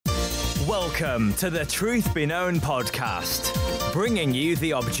Welcome to the Truth Be Known podcast, bringing you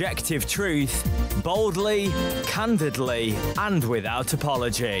the objective truth boldly, candidly, and without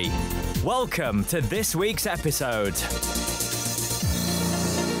apology. Welcome to this week's episode.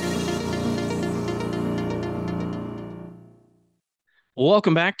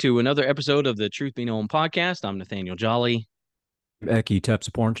 Welcome back to another episode of the Truth Be Known podcast. I'm Nathaniel Jolly. Ekkie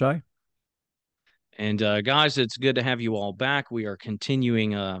Tepsipornchai. And guys, it's good to have you all back. We are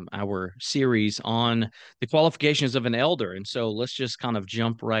continuing our series on the qualifications of an elder. And so let's just kind of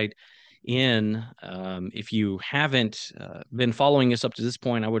jump right in. If you haven't been following us up to this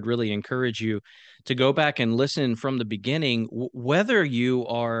point, I would really encourage you to go back and listen from the beginning, whether you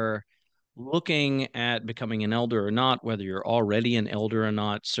are looking at becoming an elder or not, whether you're already an elder or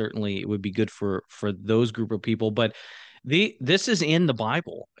not. Certainly it would be good for those group of people, but this is in the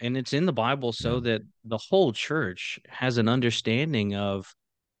Bible, and it's in the Bible so that the whole church has an understanding of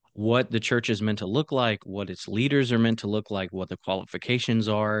what the church is meant to look like, what its leaders are meant to look like, what the qualifications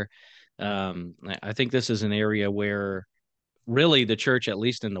are. I think this is an area where really the church, at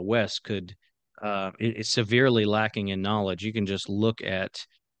least in the West, it's severely lacking in knowledge. You can just look at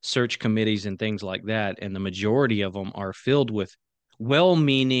search committees and things like that, and the majority of them are filled with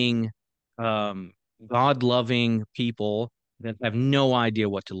well-meaning, God-loving people that have no idea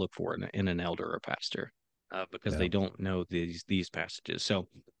what to look for in an elder or pastor because they don't know these passages. So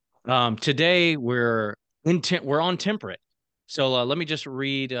today we're on Temperate. So let me just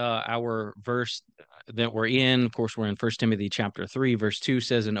read our verse that we're in. Of course, we're in 1 Timothy chapter 3, verse 2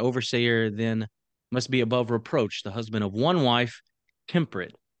 says, "An overseer then must be above reproach, the husband of one wife,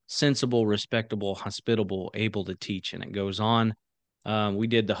 temperate, sensible, respectable, hospitable, able to teach." And it goes on. We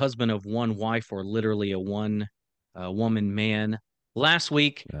did the husband of one wife, or literally a one woman man, last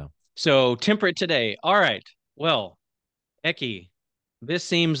week. Yeah. So temperate today. All right. Well, Ekkie, this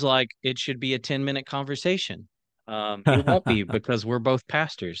seems like it should be a 10-minute conversation. It won't be because we're both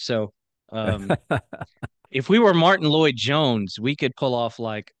pastors. So if we were Martin Lloyd-Jones, we could pull off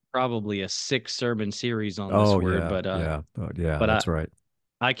like probably a 6-sermon series on this word. But that's right.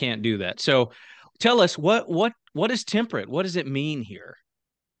 I can't do that. So tell us what is temperate? What does it mean here?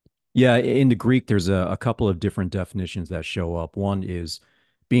 Yeah, in the Greek, there's a couple of different definitions that show up. One is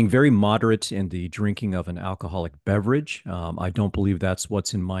being very moderate in the drinking of an alcoholic beverage. I don't believe that's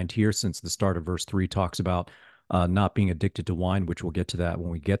what's in mind here, since the start of verse 3 talks about not being addicted to wine, which we'll get to that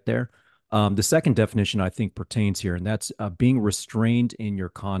when we get there. The second definition, I think, pertains here, and that's being restrained in your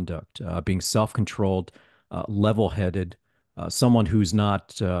conduct, being self-controlled, level-headed, someone who's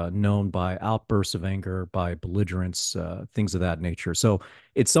not known by outbursts of anger, by belligerence, things of that nature. So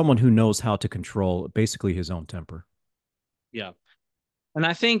it's someone who knows how to control basically his own temper. Yeah. And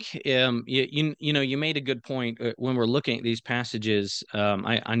I think you made a good point when we're looking at these passages.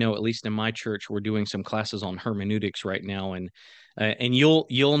 I know, at least in my church, we're doing some classes on hermeneutics right now, and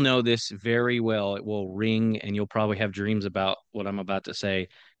you'll know this very well. It will ring, and you'll probably have dreams about what I'm about to say.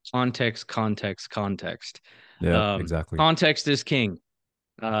 Context, context, context. Yeah, exactly. Context is king.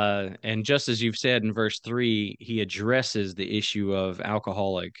 And just as you've said in verse 3, he addresses the issue of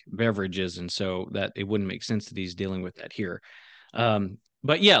alcoholic beverages, and so that it wouldn't make sense that he's dealing with that here.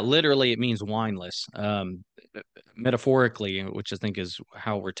 But yeah, literally it means wineless. Metaphorically, which I think is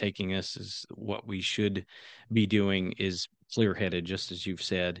how we're taking this, is what we should be doing, is clear-headed, just as you've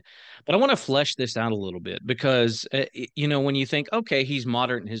said. But I want to flesh this out a little bit because, when you think, okay, he's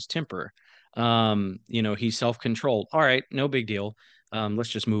moderate in his temper, he's self-controlled. All right, no big deal. Let's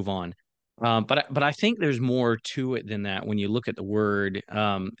just move on. But I think there's more to it than that. When you look at the word,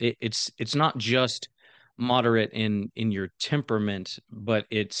 it's not just moderate in your temperament, but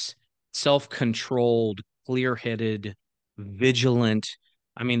it's self-controlled, clear-headed, vigilant.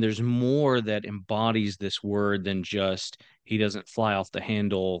 I mean, there's more that embodies this word than just he doesn't fly off the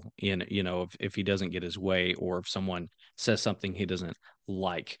handle if he doesn't get his way, or if someone says something he doesn't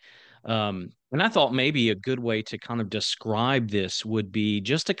like. And I thought maybe a good way to kind of describe this would be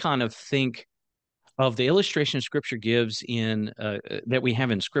just to kind of think of the illustration Scripture gives in that we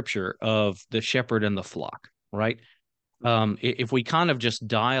have in Scripture of the shepherd and the flock, right? If we kind of just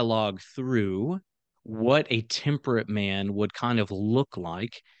dialogue through what a temperate man would kind of look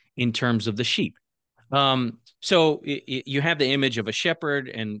like in terms of the sheep. So you have the image of a shepherd,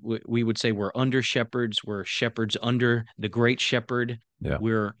 and we would say we're under shepherds. We're shepherds under the great shepherd. Yeah.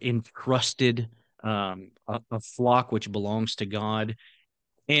 We're entrusted a flock which belongs to God.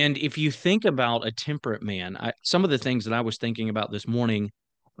 And if you think about a temperate man, some of the things that I was thinking about this morning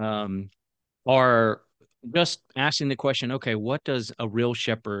are just asking the question, okay, what does a real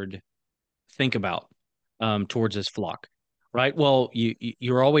shepherd think about towards his flock? right? Well,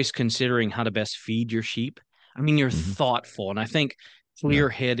 you're always considering how to best feed your sheep. I mean, you're Hmm. thoughtful, and I think Yeah.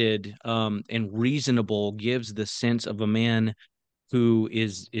 clear-headed and reasonable gives the sense of a man who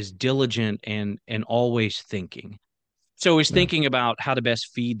is diligent and always thinking. So he's Yeah. thinking about how to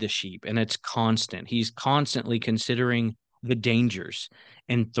best feed the sheep, and it's constant. He's constantly considering the dangers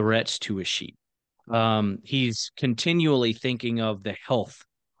and threats to his sheep. He's continually thinking of the health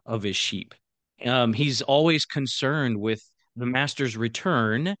of his sheep. He's always concerned with the master's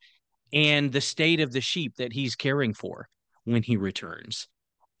return and the state of the sheep that he's caring for when he returns.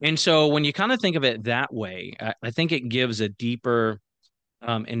 And so when you kind of think of it that way, I think it gives a deeper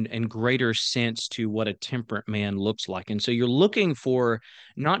and greater sense to what a temperate man looks like. And so you're looking for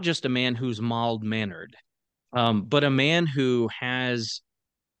not just a man who's mild mannered, but a man who has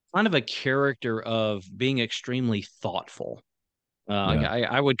kind of a character of being extremely thoughtful. Yeah.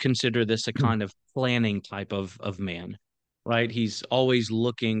 I would consider this a kind of planning type of man, right? He's always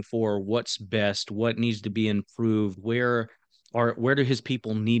looking for what's best, what needs to be improved, where do his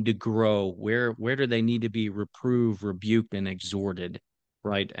people need to grow, where do they need to be reproved, rebuked, and exhorted,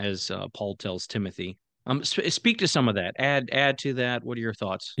 right? As Paul tells Timothy. Speak to some of that. Add to that. What are your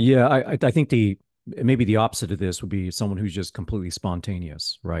thoughts? Yeah, I think the maybe the opposite of this would be someone who's just completely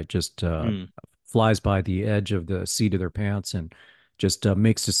spontaneous, right? Just Mm, flies by the edge of the seat of their pants and just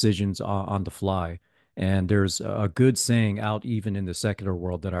makes decisions on the fly. And there's a good saying out even in the secular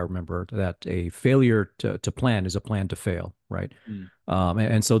world that I remember that a failure to plan is a plan to fail, right? mm,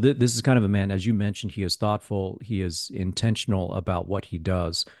 And so this is kind of a man, as you mentioned, he is thoughtful, he is intentional about what he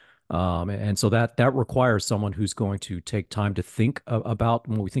does. And so that requires someone who's going to take time to think about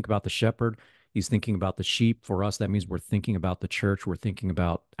when we think about the shepherd, he's thinking about the sheep. For us, that means we're thinking about the church, we're thinking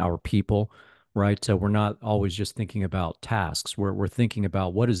about our people, right? So we're not always just thinking about tasks. We're thinking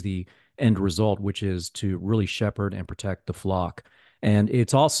about what is the end result, which is to really shepherd and protect the flock. And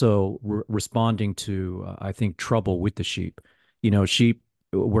it's also responding to, I think, trouble with the sheep. Sheep,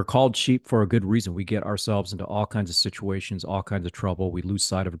 we're called sheep for a good reason. We get ourselves into all kinds of situations, all kinds of trouble. We lose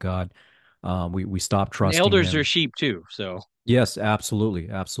sight of God. We stop and trusting elders are Him. sheep too, so Yes, absolutely,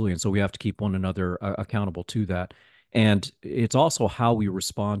 absolutely. And so we have to keep one another accountable to that. And it's also how we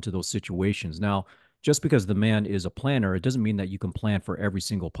respond to those situations. Now, just because the man is a planner, it doesn't mean that you can plan for every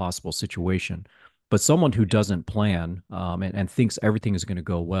single possible situation. But someone who doesn't plan and thinks everything is going to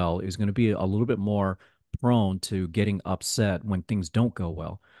go well is going to be a little bit more prone to getting upset when things don't go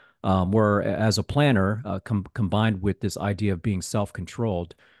well. Where as a planner, combined with this idea of being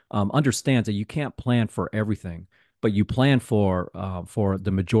self-controlled, understands that you can't plan for everything, but you plan for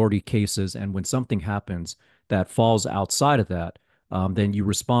the majority cases. And when something happens that falls outside of that, then you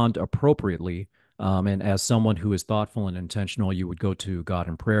respond appropriately. And as someone who is thoughtful and intentional, you would go to God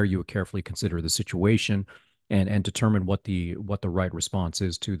in prayer. You would carefully consider the situation and determine what the right response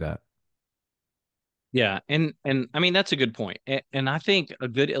is to that. yeah, and I mean that's a good point. And I think a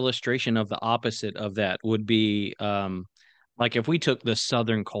good illustration of the opposite of that would be like if we took the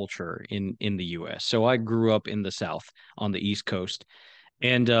Southern culture in the US. So I grew up in the South on the East Coast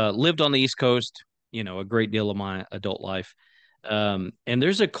and lived on the East Coast, a great deal of my adult life. And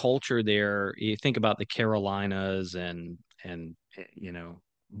there's a culture there. You think about the Carolinas and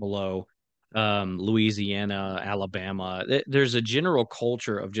below Louisiana, Alabama. There's a general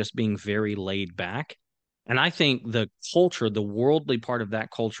culture of just being very laid back. And I think the culture, the worldly part of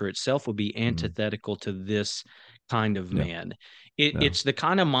that culture itself would be Mhm. antithetical to this kind of Yeah. man. Yeah. It's the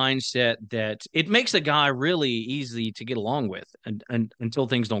kind of mindset that it makes a guy really easy to get along with until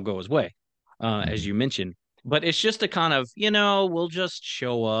things don't go his way, as Mhm. you mentioned. But it's just a kind of, we'll just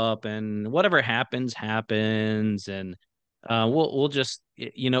show up and whatever happens, happens. And we'll just,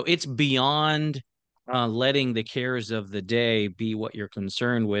 it's beyond letting the cares of the day be what you're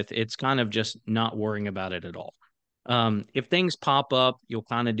concerned with. It's kind of just not worrying about it at all. If things pop up, you'll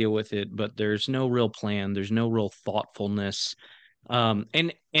kind of deal with it, but there's no real plan. There's no real thoughtfulness.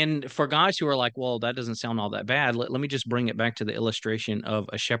 And for guys who are like, well, that doesn't sound all that bad. Let me just bring it back to the illustration of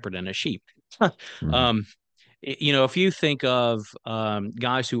a shepherd and a sheep. Mhm. um, if you think of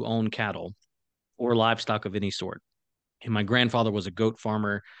guys who own cattle or livestock of any sort, and my grandfather was a goat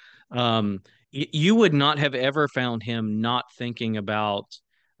farmer, you would not have ever found him not thinking about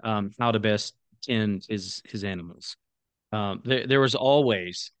how to best tend his animals. There was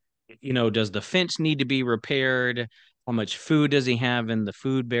always, does the fence need to be repaired? How much food does he have in the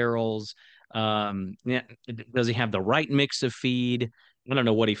food barrels? Yeah, does he have the right mix of feed? I don't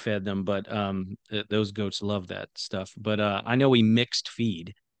know what he fed them, but those goats love that stuff. But I know he mixed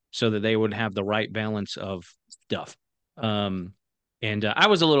feed so that they would have the right balance of stuff. Um, And I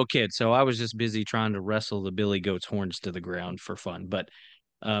was a little kid, so I was just busy trying to wrestle the billy goat's horns to the ground for fun.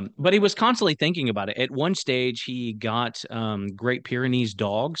 But he was constantly thinking about it. At one stage, he got Great Pyrenees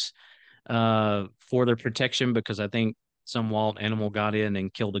dogs for their protection because I think some wild animal got in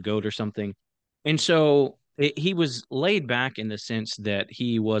and killed a goat or something. And so he was laid back in the sense that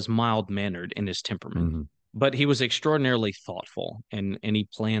he was mild mannered in his temperament, Hmm. but he was extraordinarily thoughtful and he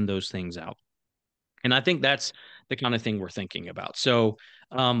planned those things out. And I think that's the kind of thing we're thinking about. So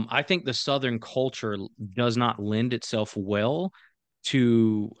I think the Southern culture does not lend itself well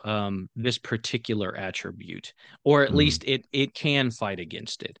to this particular attribute, or at Hmm. least it can fight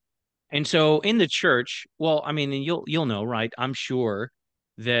against it. And so in the church, well, I mean, and you'll know, right? I'm sure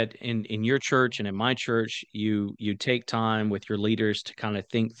that in your church and in my church, you take time with your leaders to kind of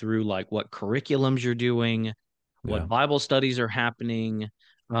think through like what curriculums you're doing, what Yeah. Bible studies are happening.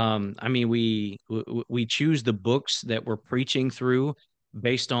 I mean, we choose the books that we're preaching through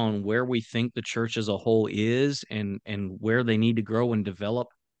based on where we think the church as a whole is and where they need to grow and develop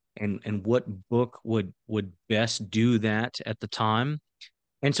and what book would best do that at the time.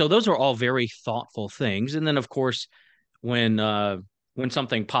 And so those are all very thoughtful things. And then of course, when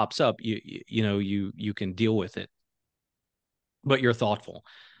something pops up, you can deal with it, but you're thoughtful.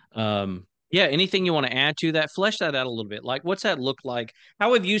 Yeah, anything you want to add to that? Flesh that out a little bit. Like, what's that look like?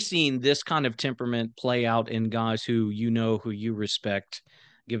 How have you seen this kind of temperament play out in guys who you know, who you respect?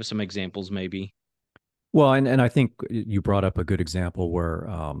 Give us some examples, maybe. Well, and I think you brought up a good example where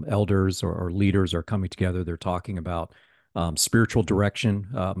elders or leaders are coming together. They're talking about spiritual direction,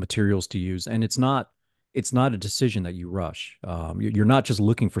 materials to use, and it's not a decision that you rush. You're not just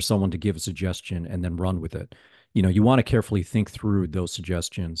looking for someone to give a suggestion and then run with it. You want to carefully think through those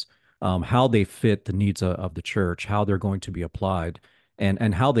suggestions, how they fit the needs of the church, how they're going to be applied,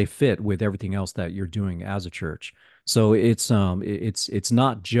 and how they fit with everything else that you're doing as a church. So it's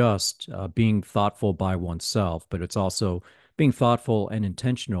not just being thoughtful by oneself, but it's also being thoughtful and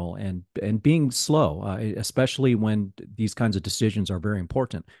intentional and being slow, especially when these kinds of decisions are very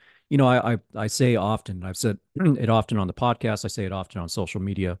important. I say often, I've said it often on the podcast, I say it often on social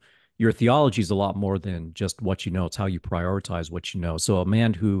media. Your theology is a lot more than just what you know; it's how you prioritize what you know. So a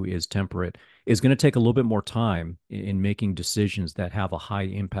man who is temperate is going to take a little bit more time in making decisions that have a high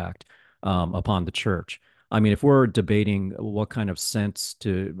impact upon the church. I mean, if we're debating what kind of scents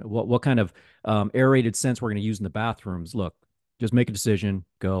to what kind of aerated scents we're going to use in the bathrooms, look, just make a decision,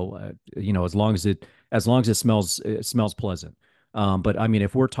 go. As long as it smells pleasant. But I mean,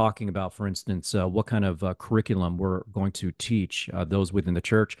 if we're talking about, for instance, what kind of curriculum we're going to teach those within the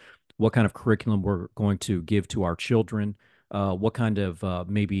church, what kind of curriculum we're going to give to our children, what kind of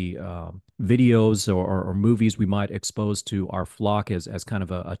maybe videos or movies we might expose to our flock as kind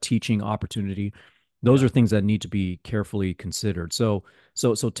of a teaching opportunity. Those Yeah. are things that need to be carefully considered. So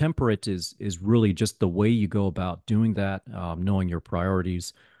temperate is really just the way you go about doing that, knowing your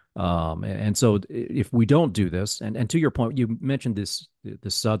priorities. And so if we don't do this, and to your point, you mentioned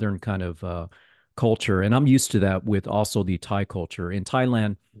the Southern kind of culture, and I'm used to that with also the Thai culture. In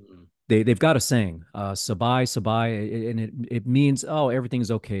Thailand, Mhm. they've got a saying, sabai sabai, and it means, oh,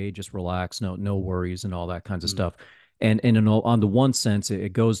 everything's okay, just relax, no worries and all that kinds of Mhm. stuff. And on the one sense,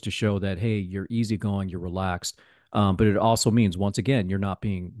 it goes to show that, hey, you're easygoing, you're relaxed. But it also means, once again, you're not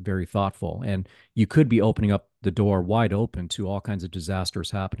being very thoughtful, and you could be opening up the door wide open to all kinds of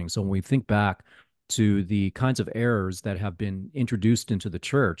disasters happening. So when we think back to the kinds of errors that have been introduced into the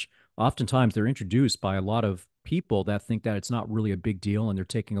church, oftentimes they're introduced by a lot of people that think that it's not really a big deal, and they're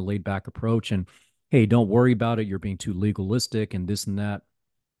taking a laid back approach, and hey, don't worry about it, you're being too legalistic and this and that.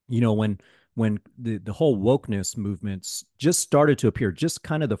 When the whole wokeness movements just started to appear, just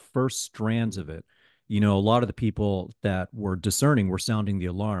kind of the first strands of it, a lot of the people that were discerning were sounding the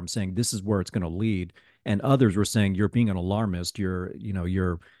alarm, saying this is where it's going to lead, and others were saying you're being an alarmist, this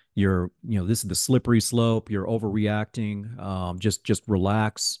is the slippery slope, you're overreacting, just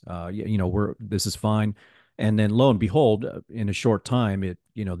relax, we're this is fine. And then lo and behold, in a short time,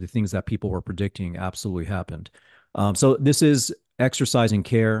 the things that people were predicting absolutely happened. So this is exercising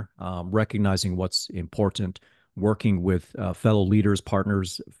care, recognizing what's important, working with fellow leaders,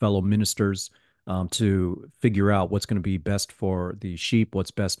 partners, fellow ministers, to figure out what's going to be best for the sheep,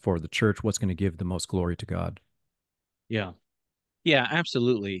 what's best for the church, what's going to give the most glory to God. Yeah. Yeah,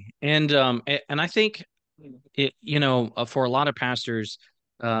 absolutely. And I think for a lot of pastors,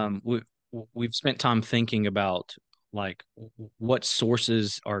 we've spent time thinking about like what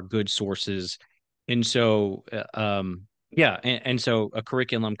sources are good sources. And so yeah, and so a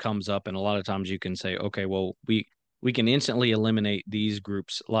curriculum comes up and a lot of times you can say, okay, well, we can instantly eliminate these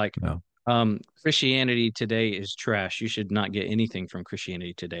groups. Like No. Christianity today is trash. You should not get anything from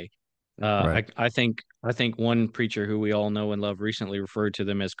Christianity today. Right. I think one preacher who we all know and love recently referred to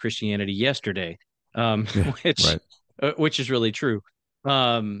them as Christianity yesterday, um, Yeah. which Right. which is really true.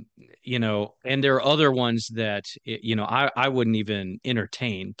 Um, and there are other ones that I wouldn't even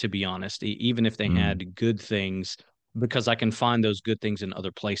entertain, to be honest, even if they Mm. had good things, because I can find those good things in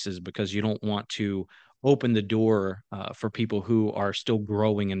other places, because you don't want to open the door for people who are still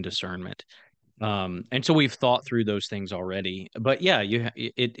growing in discernment. And so we've thought through those things already. But yeah,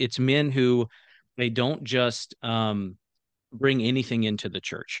 it's men who they don't just bring anything into the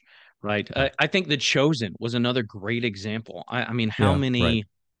church, right? Yeah. I think The Chosen was another great example. I mean, how Yeah. Right. many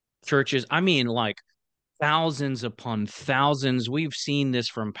churches? I mean, like thousands upon thousands. We've seen this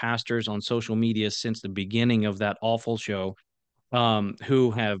from pastors on social media since the beginning of that awful show,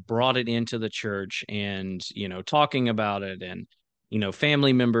 who have brought it into the church and, talking about it, and,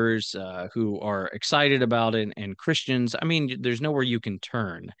 family members who are excited about it, and Christians. I mean, there's nowhere you can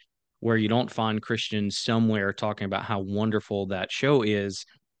turn where you don't find Christians somewhere talking about how wonderful that show is,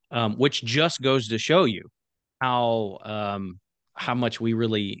 which just goes to show you how how much we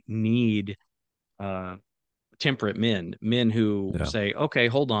really need uh, temperate men who Yeah. say, okay,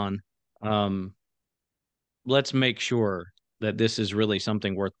 hold on. Um, let's make sure that this is really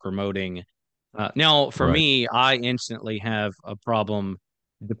something worth promoting. Now, for Right. me, I instantly have a problem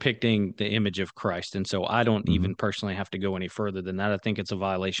depicting the image of Christ, and so I don't Hmm. even personally have to go any further than that. I think it's a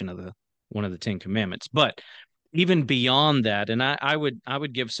violation of the one of the Ten Commandments. But even beyond that, and I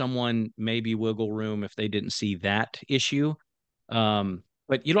would give someone maybe wiggle room if they didn't see that issue.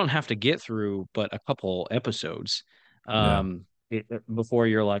 But you don't have to get through but a couple episodes Yeah. before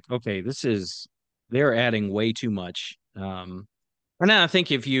you're like, okay, they're adding way too much. And then I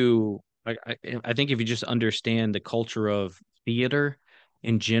think if I think if you just understand the culture of theater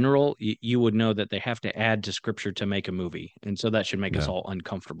in general, you would know that they have to add to scripture to make a movie, and so that should make us Yeah. all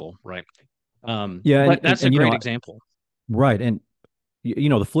uncomfortable, right? Yeah. But that's a And great example. right. And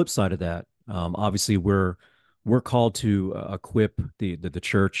the flip side of that, obviously we're called to equip the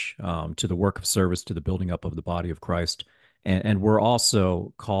church to the work of service, to the building up of the body of Christ, and we're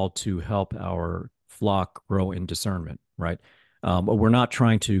also called to help our flock grow in discernment, right? But we're not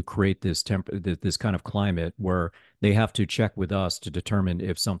trying to create this kind of climate where they have to check with us to determine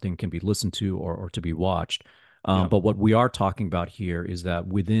if something can be listened to or to be watched. Yeah. But what we are talking about here is that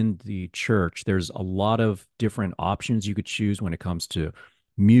within the church, there's a lot of different options you could choose when it comes to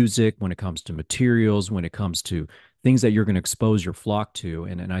music, when it comes to materials, when it comes to things that you're going to expose your flock to.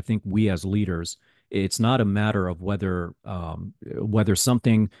 And I think we as leaders, it's not a matter of whether our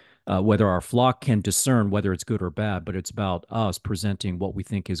flock can discern whether it's good or bad, but it's about us presenting what we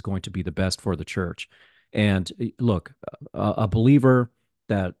think is going to be the best for the church. And look, a believer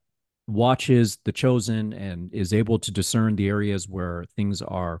that watches The Chosen and is able to discern the areas where things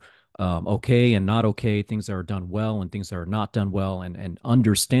are okay and not okay, things that are done well and things that are not done well, and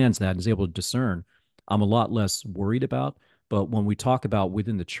understands that and is able to discern, I'm a lot less worried about. But when we talk about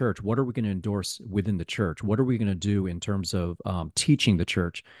within the church, what are we going to endorse within the church? What are we going to do in terms of teaching the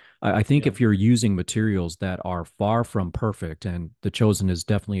church? I think Yeah. if you're using materials that are far from perfect, and The Chosen is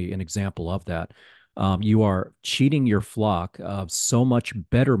definitely an example of that, you are cheating your flock of so much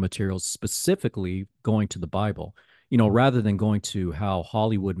better materials, specifically going to the Bible, rather than going to how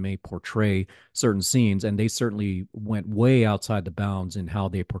Hollywood may portray certain scenes. And they certainly went way outside the bounds in how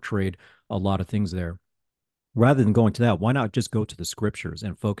they portrayed a lot of things there. Rather than going to that, why not just go to the scriptures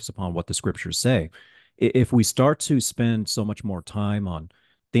and focus upon what the scriptures say? If we start to spend so much more time on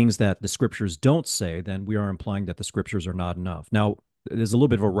things that the scriptures don't say, then we are implying that the scriptures are not enough. Now, there's a little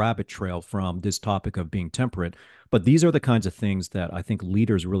bit of a rabbit trail from this topic of being temperate, but these are the kinds of things that I think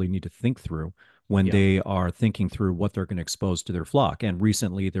leaders really need to think through when Yeah. they are thinking through what they're going to expose to their flock. And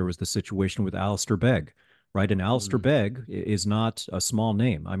recently there was the situation with Alistair Begg, right? And Alistair Mm. Begg is not a small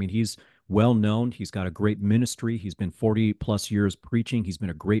name. I mean, he's well known. He's got a great ministry. He's been 40 plus years preaching. He's been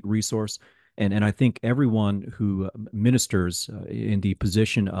a great resource. And I think everyone who ministers in the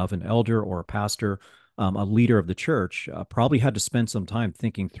position of an elder or a pastor, a leader of the church, probably had to spend some time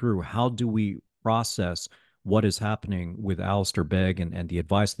thinking through how do we process what is happening with Alistair Begg and the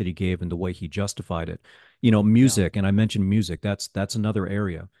advice that he gave and the way he justified it. Yeah. Music, and I mentioned music. That's another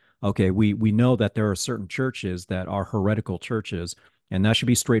area. Okay, we know that there are certain churches that are heretical churches, and that should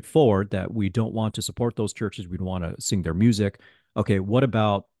be straightforward that we don't want to support those churches. We don't want to sing their music. Okay, what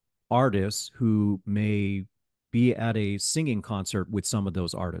about artists who may be at a singing concert with some of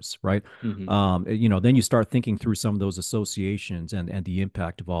those artists, right? Hmm. Then you start thinking through some of those associations and the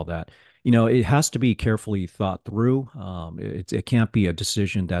impact of all that. It has to be carefully thought through. It can't be a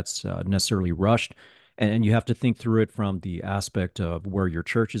decision that's necessarily rushed, and you have to think through it from the aspect of where your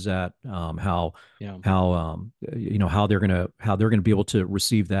church is at, Yeah. how they're gonna be able to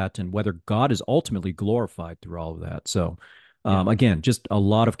receive that, and whether God is ultimately glorified through all of that. So, Yeah. again, just a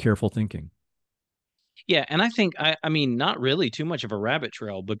lot of careful thinking. Yeah, and I think I mean not really too much of a rabbit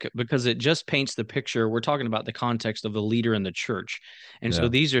trail because it just paints the picture. We're talking about the context of the leader in the church, and so Yeah,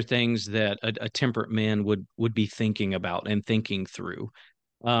 these are things that a temperate man would be thinking about and thinking through.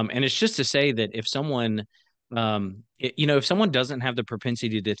 And it's just to say that if someone, if someone doesn't have the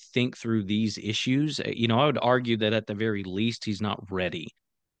propensity to think through these issues, I would argue that at the very least he's not ready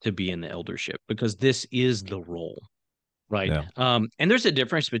to be in the eldership because this is the role. Right. yeah, And there's a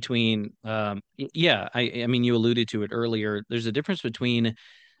difference between, yeah, I mean, you alluded to it earlier. There's a difference between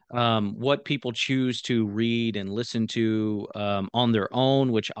what people choose to read and listen to on their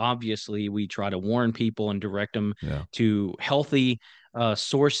own, which obviously we try to warn people and direct them yeah, to healthy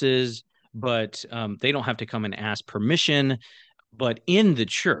sources, but they don't have to come and ask permission. But in the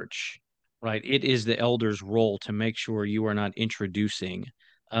church, right, it is the elder's role to make sure you are not introducing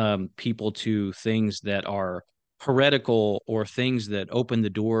people to things that are heretical or things that open the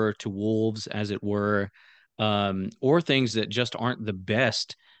door to wolves, as it were, or things that just aren't the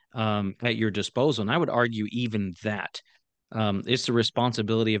best at your disposal. And I would argue even that it's the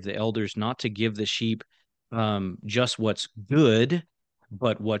responsibility of the elders not to give the sheep just what's good,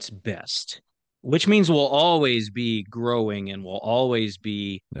 but what's best, which means we'll always be growing and we'll always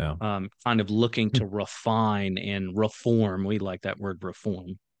be yeah. kind of looking to refine and reform. We like that word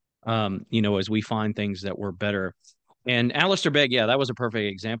reform, as we find things that were better. And Alistair Begg, yeah, that was a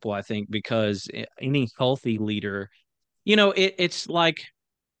perfect example, I think, because any healthy leader, it's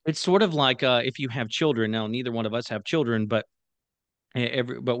sort of like if you have children. Now, neither one of us have children, but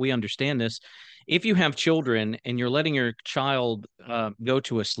we understand this. If you have children and you're letting your child go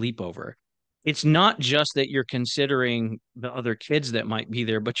to a sleepover, it's not just that you're considering the other kids that might be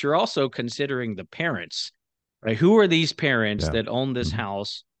there, but you're also considering the parents, right? Who are these parents Yeah. that own this Mhm.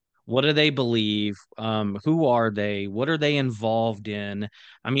 house? What do they believe? Who are they? What are they involved in?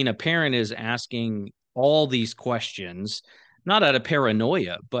 I mean, a parent is asking all these questions, not out of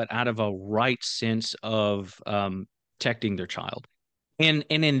paranoia, but out of a right sense of protecting their child. And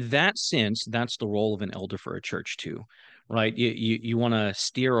in that sense, that's the role of an elder for a church too, right? You want to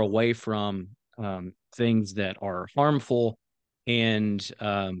steer away from things that are harmful, and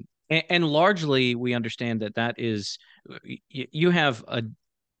largely we understand that is you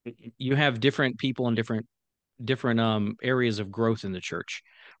have different people in different areas of growth in the church,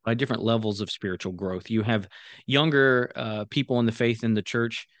 right? Different levels of spiritual growth. You have younger people in the faith in the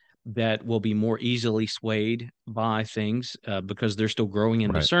church that will be more easily swayed by things because they're still growing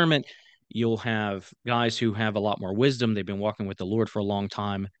in Right. discernment. You'll have guys who have a lot more wisdom. They've been walking with the Lord for a long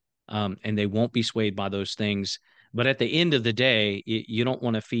time, and they won't be swayed by those things. But at the end of the day, you don't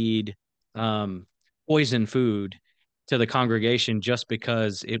want to feed um, poison food to the congregation just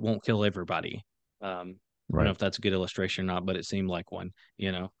because it won't kill everybody. I don't know Right. if that's a good illustration or not, but it seemed like one,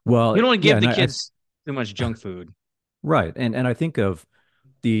 Well, You don't want to yeah, give and the I kids too much junk food. right, and I think of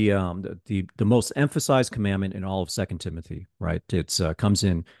the most emphasized commandment in all of Second Timothy, right? It's comes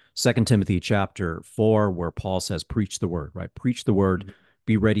in Second Timothy chapter 4, where Paul says, "Preach the word," right? Preach the word, Mhm.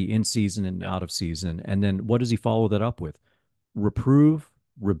 be ready in season and Yeah. out of season. And then what does he follow that up with? Reprove,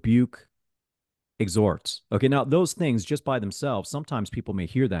 rebuke, exhort. Okay, now those things just by themselves, sometimes people may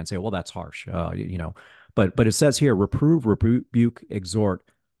hear that and say, "Well, that's harsh," but it says here, reprove, rebuke, exhort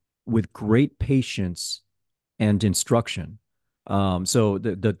with great patience and instruction. So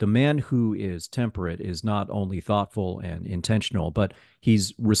the man who is temperate is not only thoughtful and intentional, but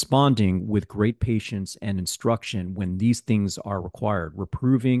he's responding with great patience and instruction when these things are required,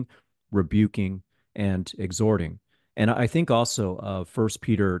 reproving, rebuking, and exhorting. And I think also of First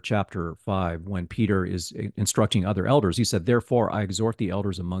Peter chapter 5, when Peter is instructing other elders, he said, "Therefore I exhort the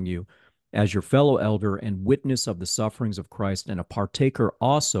elders among you as your fellow elder and witness of the sufferings of Christ and a partaker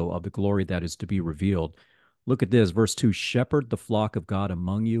also of the glory that is to be revealed." Look at this, verse 2, shepherd the flock of God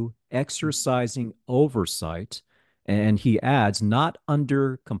among you, exercising oversight. And he adds, not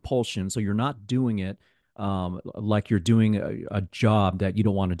under compulsion. So you're not doing it like you're doing a job that you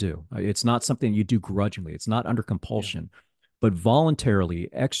don't want to do. It's not something you do grudgingly, it's not under Yeah. compulsion, but voluntarily,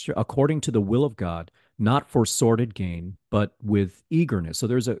 extra, according to the will of God, not for sordid gain, but with eagerness. So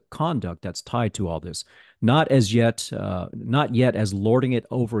there's a conduct that's tied to all this, not yet as lording it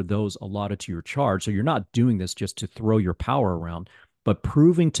over those allotted to your charge. So you're not doing this just to throw your power around, but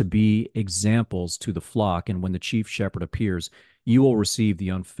proving to be examples to the flock. And when the chief shepherd appears, you will receive the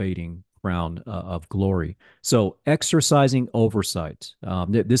unfading crown of glory. So exercising oversight.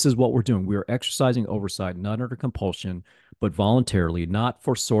 This is what we're doing. We are exercising oversight, not under compulsion, but voluntarily, not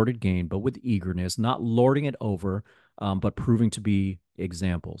for sordid gain, but with eagerness, not lording it over, but proving to be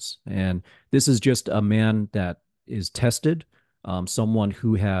examples. And this is just a man that is tested, someone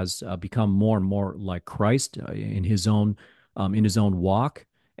who has become more and more like Christ in his own walk,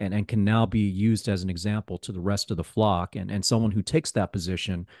 and can now be used as an example to the rest of the flock, and someone who takes that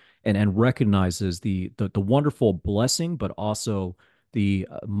position and recognizes the wonderful blessing, but also the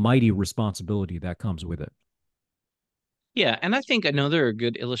mighty responsibility that comes with it. Yeah, and I think another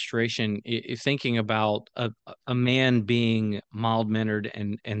good illustration, thinking about a man being mild-mannered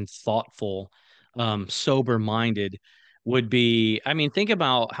and thoughtful, sober-minded, would be, I mean, think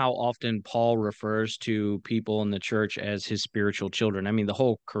about how often Paul refers to people in the church as his spiritual children. I mean, the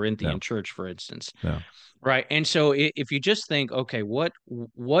whole Yeah, Corinthian church, for instance, yeah, right? And so if you just think, okay, what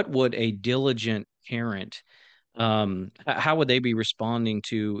would a diligent parent how would they be responding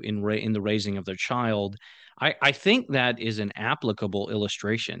to in the raising of their child? I think that is an applicable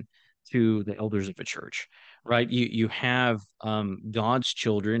illustration to the elders of a church, right? You have God's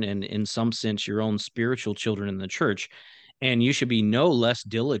children, and in some sense your own spiritual children in the church, and you should be no less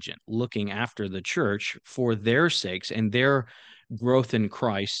diligent looking after the church for their sakes and their growth in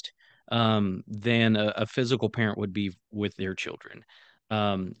Christ, than a physical parent would be with their children.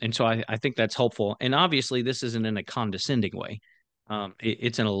 And so I think that's helpful. And obviously, this isn't in a condescending way.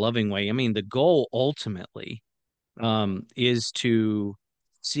 It's in a loving way. I mean, the goal ultimately, is to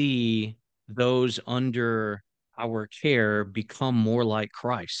see those under our care become more like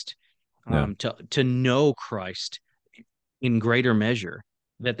Christ, yeah, to know Christ in greater measure,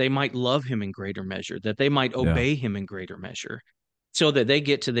 that they might love him in greater measure, that they might yeah. obey him in greater measure, so that they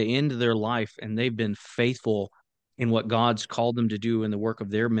get to the end of their life and they've been faithful in what God's called them to do in the work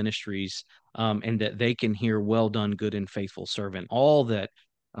of their ministries, and that they can hear, "Well done, good and faithful servant." All that,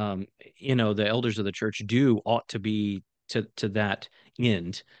 um, the elders of the church do ought to be to that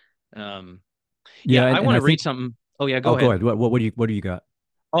end. Um, yeah, Yeah, I and want I to read think. something. Oh yeah, Oh, go go ahead. ahead. What do you got?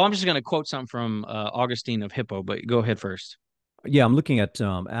 Oh, I'm just going to quote something from Augustine of Hippo, but go ahead first. Yeah, I'm looking at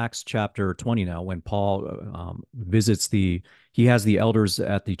Acts chapter 20 now, when Paul visits he has the elders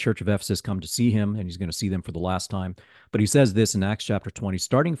at the church of Ephesus come to see him, and he's going to see them for the last time. But he says this in Acts chapter 20,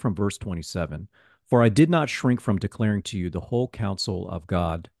 starting from verse 27. For I did not shrink from declaring to you the whole counsel of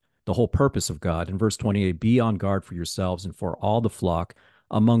God, the whole purpose of God. In verse 28, be on guard for yourselves and for all the flock,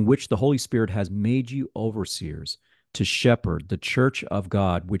 among which the Holy Spirit has made you overseers to shepherd the church of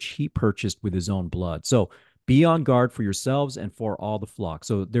God, which he purchased with his own blood. So, be on guard for yourselves and for all the flock.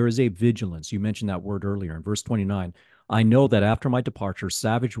 So there is a vigilance. You mentioned that word earlier in verse 29. I know that after my departure,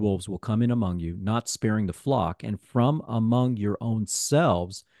 savage wolves will come in among you, not sparing the flock, and from among your own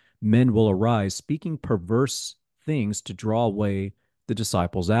selves, men will arise, speaking perverse things to draw away the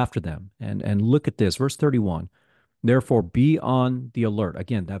disciples after them. And look at this, verse 31. Therefore, be on the alert.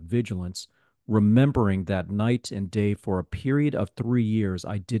 Again, that vigilance, remembering that night and day for a period of 3 years,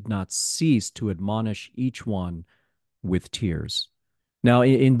 I did not cease to admonish each one with tears. Now,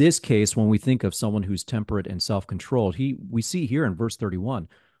 in this case, when we think of someone who's temperate and self-controlled, we see here in verse 31,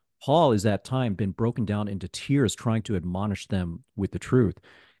 Paul is at time been broken down into tears trying to admonish them with the truth.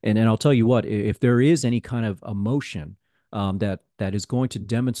 And I'll tell you what, if there is any kind of emotion that is going to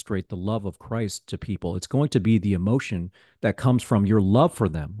demonstrate the love of Christ to people, it's going to be the emotion that comes from your love for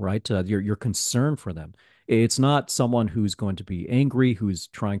them, right? Your concern for them. It's not someone who's going to be angry, who's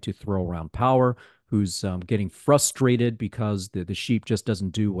trying to throw around power, who's getting frustrated because the sheep just doesn't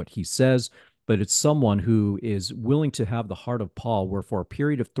do what he says, but it's someone who is willing to have the heart of Paul, where for a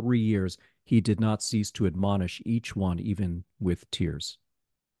period of 3 years, he did not cease to admonish each one, even with tears.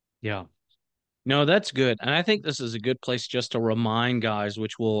 Yeah. No, that's good. And I think this is a good place just to remind guys,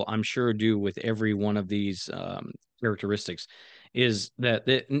 which we'll, I'm sure, do with every one of these characteristics, is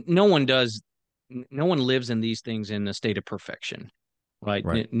that no one does, no one lives in these things in a state of perfection, right?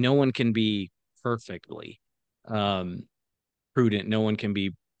 Right. No one can be perfectly um, prudent. No one can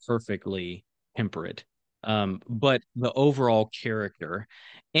be perfectly temperate. But the overall character,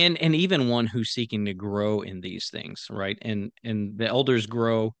 and even one who's seeking to grow in these things, right? And the elders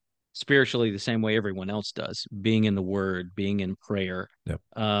grow spiritually the same way everyone else does, being in the Word, being in prayer. Yep.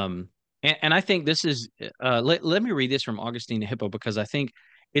 And I think this is let me read this from Augustine to Hippo, because I think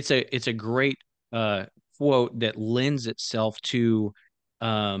it's a great uh, quote that lends itself to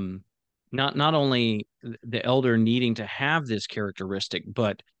um, not only the elder needing to have this characteristic,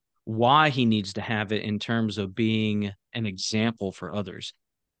 but why he needs to have it in terms of being an example for others.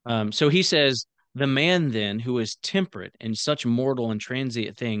 So he says, the man then who is temperate in such mortal and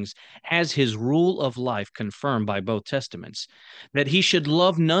transient things has his rule of life confirmed by both testaments, that he should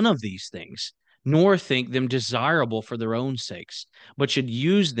love none of these things, nor think them desirable for their own sakes, but should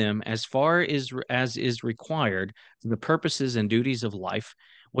use them as far as is required for the purposes and duties of life,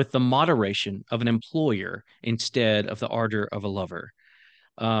 with the moderation of an employer instead of the ardor of a lover.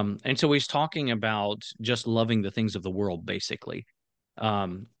 And so he's talking about just loving the things of the world, basically.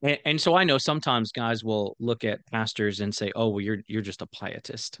 And so I know sometimes guys will look at pastors and say, "Oh, well, you're just a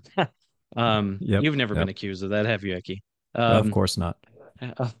pietist." Yep. You've never been Yep. accused of that, have you, Ekkie? Of Um, course not.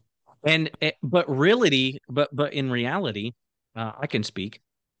 uh, but in reality, I can speak.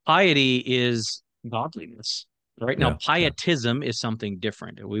 Piety is godliness, right? Now, Yeah. Yeah. pietism is something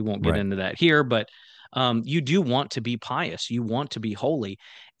different. We won't get Right. into that here, but you do want to be pious. You want to be holy,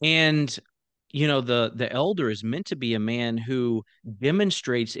 and the elder is meant to be a man who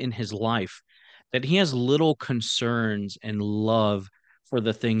demonstrates in his life that he has little concerns and love for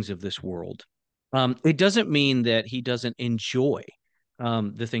the things of this world. It doesn't mean that he doesn't enjoy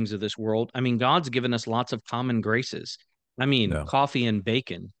the things of this world. I mean, God's given us lots of common graces. I mean, Yeah. coffee and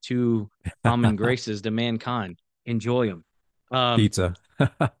bacon, two common graces to mankind. Enjoy them. Um, Pizza.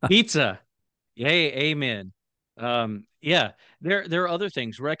 Pizza. Yay, amen. Yeah, there are other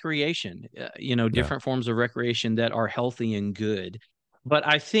things, recreation, Yeah. different forms of recreation that are healthy and good. But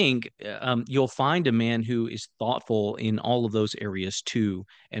I think you'll find a man who is thoughtful in all of those areas too,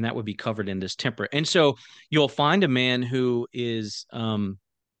 and that would be covered in this temperate. And so you'll find a man who is,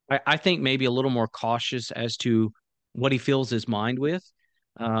 I think, maybe a little more cautious as to what he fills his mind with,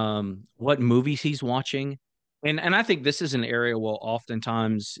 what movies he's watching. And I think this is an area where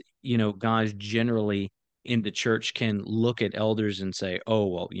oftentimes, guys generally in the church can look at elders and say, "Oh,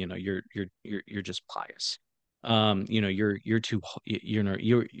 well, you're just pious. You're too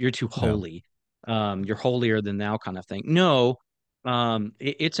you're too Yeah. holy. You're holier than thou," kind of thing. No,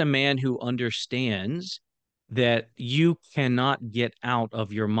 it's a man who understands that you cannot get out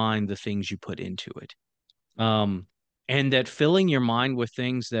of your mind the things you put into it. Um, and that filling your mind with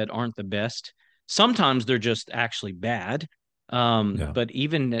things that aren't the best, sometimes they're just actually bad. Yeah. But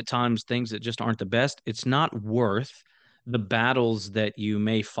even at times, things that just aren't the best, it's not worth the battles that you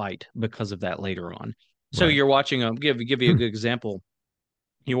may fight because of that later on. So Right. you're watching give you a good example.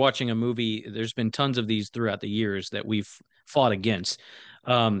 You're watching a movie. There's been tons of these throughout the years that we've fought against.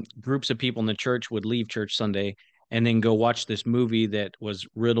 Groups of people in the church would leave church Sunday and then go watch this movie that was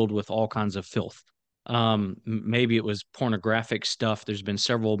riddled with all kinds of filth. Maybe it was pornographic stuff. There's been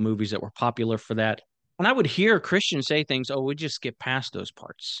several movies that were popular for that. And I would hear Christians say things, "Oh, we just skip past those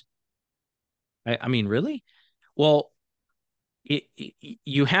parts." I mean, really? Well,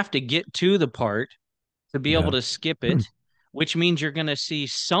 you have to get to the part to be able Yeah. to skip it, which means you're going to see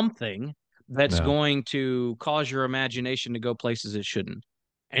something that's Yeah. going to cause your imagination to go places it shouldn't.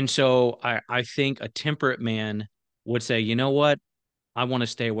 And so I think a temperate man would say, "You know what? I want to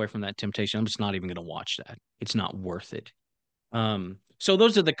stay away from that temptation. I'm just not even going to watch that. It's not worth it." So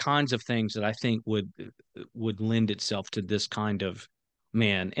those are the kinds of things that I think would lend itself to this kind of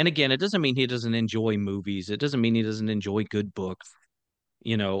man. And again, it doesn't mean he doesn't enjoy movies. It doesn't mean he doesn't enjoy good books,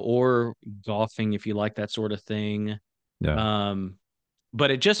 or golfing if you like that sort of thing. Yeah. Um, but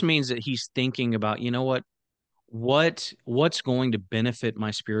it just means that he's thinking about, what's going to benefit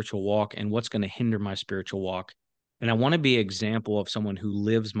my spiritual walk and what's going to hinder my spiritual walk. And I want to be an example of someone who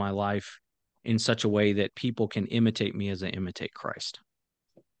lives my life in such a way that people can imitate me as I imitate Christ.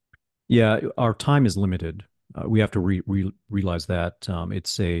 Yeah, our time is limited. We have to realize that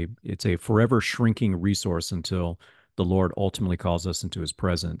it's a forever shrinking resource until the Lord ultimately calls us into His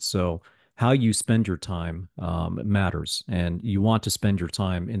presence. So how you spend your time matters, and you want to spend your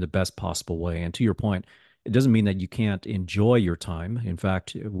time in the best possible way. And to your point, it doesn't mean that you can't enjoy your time. In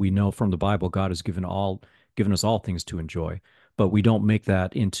fact, we know from the Bible God has given us all things to enjoy, but we don't make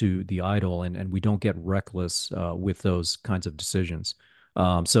that into the idol, and we don't get reckless with those kinds of decisions.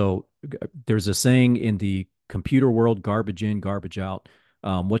 So there's a saying in the computer world: garbage in, garbage out.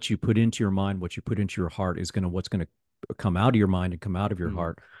 What you put into your mind, what you put into your heart is what's going to come out of your mind and come out of your Mm,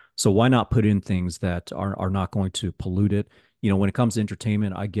 heart. So why not put in things that are not going to pollute it? When it comes to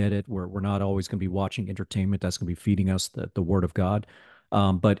entertainment, I get it. We're not always going to be watching entertainment that's going to be feeding us the word of God.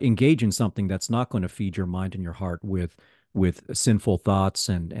 But engage in something that's not going to feed your mind and your heart with sinful thoughts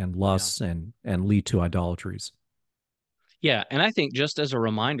and yeah. lusts and lead to idolatries. Yeah, and I think just as a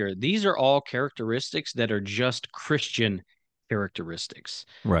reminder, these are all characteristics that are just Christian characteristics.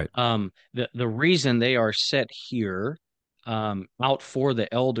 Right. The reason they are set here out for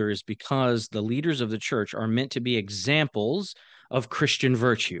the elders because the leaders of the church are meant to be examples of Christian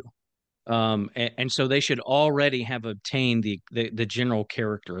virtue. And so they should already have obtained the general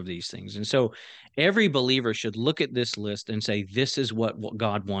character of these things. And so every believer should look at this list and say, this is what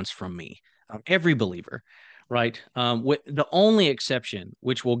God wants from me. Every believer, right? With the only exception,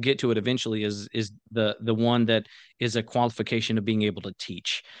 which we'll get to it eventually, is the one that is a qualification of being able to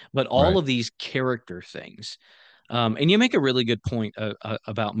teach. But all Right. of these character things. And you make a really good point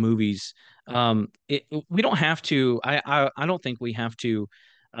about movies. We don't have to. I don't think we have to.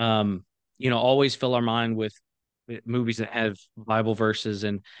 Um, always fill our mind with movies that have Bible verses.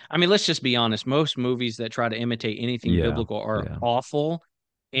 And I mean, let's just be honest. Most movies that try to imitate anything Yeah. biblical are Yeah. awful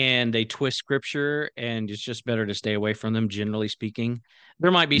and they twist scripture, and it's just better to stay away from them, generally speaking.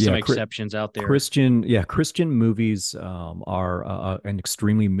 There might be some Yeah. exceptions out there. Christian movies are an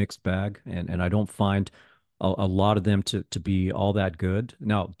extremely mixed bag, and I don't find a lot of them to be all that good.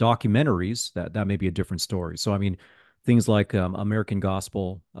 Now, documentaries that may be a different story. So, I mean, things like American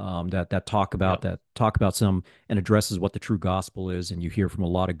Gospel that Yeah. talk about some and addresses what the true gospel is, and you hear from a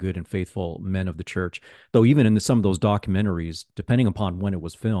lot of good and faithful men of the church. Though even in some of those documentaries, depending upon when it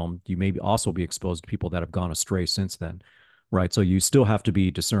was filmed, you may also be exposed to people that have gone astray since then, right? So you still have to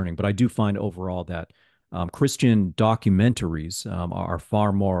be discerning. But I do find overall that Christian documentaries are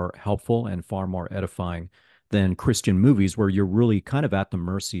far more helpful and far more edifying than Christian movies, where you're really kind of at the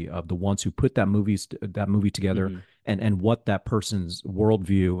mercy of the ones who put that movie together, Hmm. and what that person's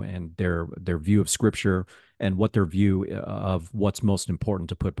worldview and their view of Scripture and what their view of what's most important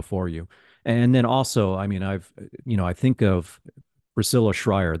to put before you. And then also, I mean, I think of Priscilla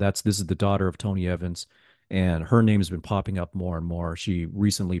Schreier. This is the daughter of Tony Evans, and her name has been popping up more and more. She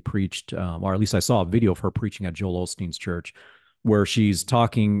recently preached, or at least I saw a video of her preaching at Joel Osteen's church, where she's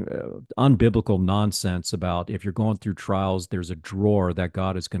talking unbiblical nonsense about if you're going through trials, there's a drawer that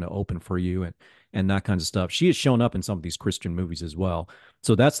God is going to open for you, and that kinds of stuff. She has shown up in some of these Christian movies as well.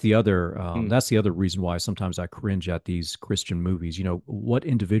 So that's the other reason why sometimes I cringe at these Christian movies. What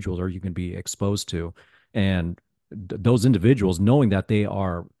individuals are you going to be exposed to, and those individuals, knowing that they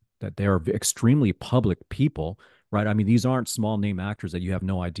are extremely public people, right? I mean, these aren't small name actors that you have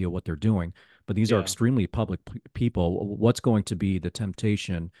no idea what they're doing, but these are Yeah. extremely public people. What's going to be the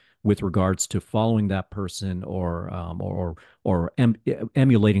temptation with regards to following that person, or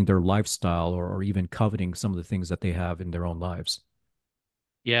emulating their lifestyle, or even coveting some of the things that they have in their own lives?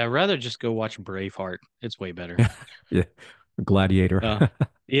 Yeah. I'd rather just go watch Braveheart. It's way better. Yeah, Gladiator. Uh,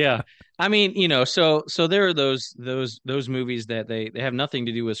 yeah. I mean, so there are those movies that they have nothing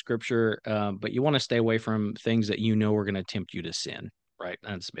to do with scripture, but you want to stay away from things that are going to tempt you to sin, right?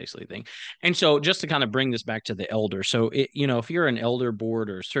 That's basically the thing. And so just to kind of bring this back to the elder, so if you're an elder board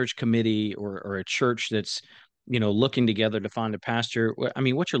or search committee or a church that's looking together to find a pastor, I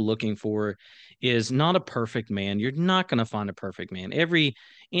mean, what you're looking for is not a perfect man. You're not going to find a perfect man. Every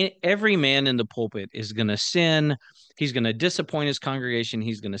man in the pulpit is going to sin. He's going to disappoint his congregation.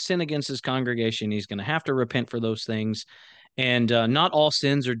 He's going to sin against his congregation. He's going to have to repent for those things. And not all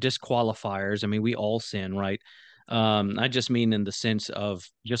sins are disqualifiers. I mean, we all sin, right? I just mean in the sense of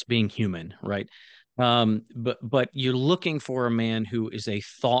just being human, right? But you're looking for a man who is a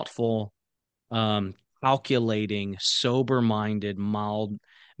thoughtful, um, calculating, sober-minded,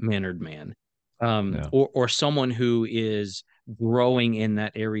 mild-mannered man, Yeah. or someone who is growing in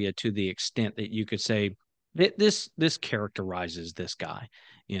that area to the extent that you could say this characterizes this guy,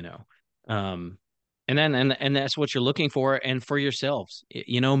 you know. Um, and that's what you're looking for, and for yourselves,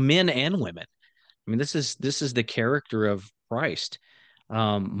 men and women. I mean, this is the character of Christ,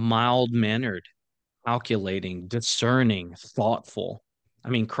 mild-mannered, calculating, discerning, thoughtful. I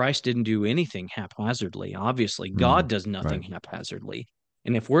mean, Christ didn't do anything haphazardly. Obviously, God Mm, does nothing right. haphazardly.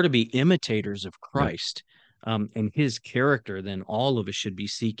 And if we're to be imitators of Yep. Christ, and his character, then all of us should be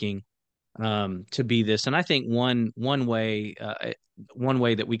seeking to be this. And I think one way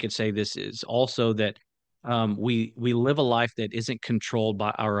that we could say this is also that we live a life that isn't controlled by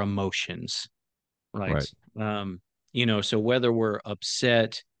our emotions, right? Right. Um, so whether we're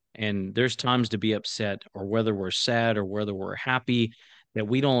upset, and there's times to be upset, or whether we're sad, or whether we're happy, that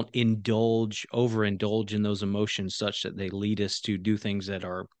we don't overindulge in those emotions such that they lead us to do things that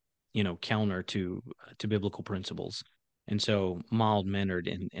are, counter to biblical principles. And so mild-mannered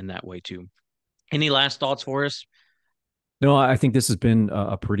in that way too. Any last thoughts for us? No, I think this has been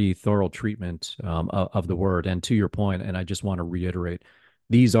a pretty thorough treatment of the word. And to your point, and I just want to reiterate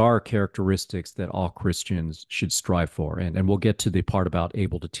these are characteristics that all Christians should strive for. And we'll get to the part about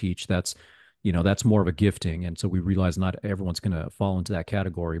able to teach. That's, that's more of a gifting. And so we realize not everyone's going to fall into that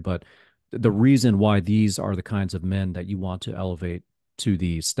category. But the reason why these are the kinds of men that you want to elevate to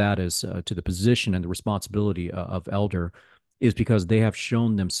the status, to the position and the responsibility of elder is because they have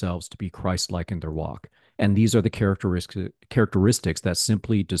shown themselves to be Christ-like in their walk. And these are the characteristics that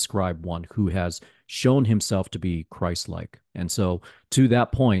simply describe one who has shown himself to be Christ-like. And so to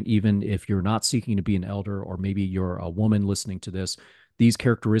that point, even if you're not seeking to be an elder, or maybe you're a woman listening to this, these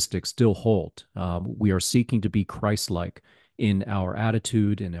characteristics still hold. We are seeking to be Christ-like in our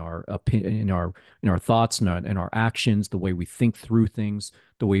attitude, in our thoughts, in our actions, the way we think through things,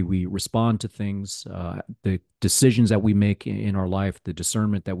 the way we respond to things, the decisions that we make in our life, the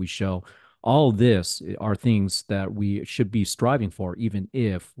discernment that we show. All of this are things that we should be striving for, even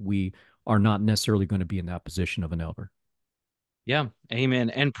if we are not necessarily going to be in that position of an elder. Yeah, amen.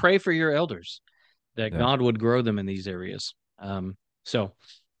 And pray for your elders that God would grow them in these areas.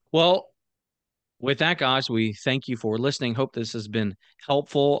 Well, with that, guys, we thank you for listening. Hope this has been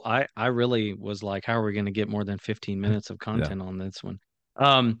helpful. I really was like, how are we going to get more than 15 minutes of content on this one?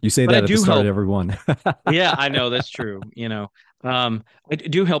 You say that at the start of every one. Yeah, I know that's true. I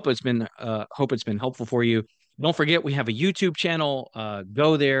do hope it's been helpful for you. Don't forget, we have a YouTube channel.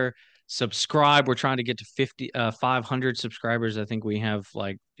 Go there, subscribe. We're trying to get to 500 subscribers. I think we have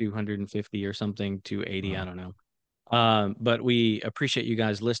like 250 or something, 280. I don't know. But we appreciate you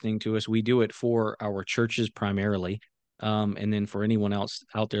guys listening to us. We do it for our churches primarily. And then for anyone else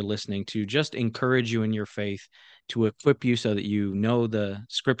out there listening, to just encourage you in your faith, to equip you so that you know the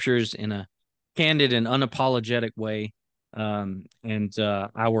scriptures in a candid and unapologetic way. And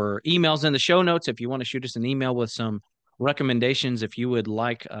our email's in the show notes. If you want to shoot us an email with some recommendations, if you would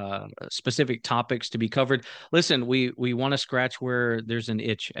like specific topics to be covered. Listen, we want to scratch where there's an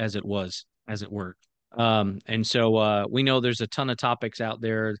itch, as it were. And so we know there's a ton of topics out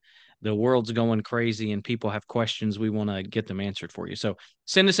there. The world's going crazy and people have questions. We want to get them answered for you. So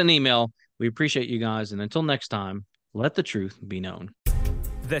send us an email. We appreciate you guys. And until next time, let the truth be known.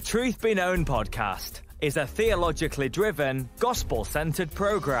 The Truth Be Known podcast is a theologically driven, gospel-centered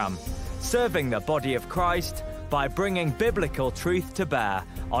program serving the body of Christ by bringing biblical truth to bear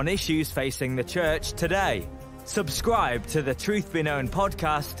on issues facing the church today. Subscribe to the Truth Be Known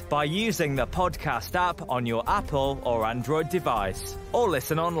podcast by using the podcast app on your Apple or Android device, or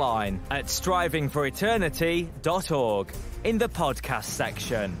listen online at strivingforeternity.org in the podcast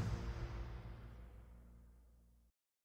section.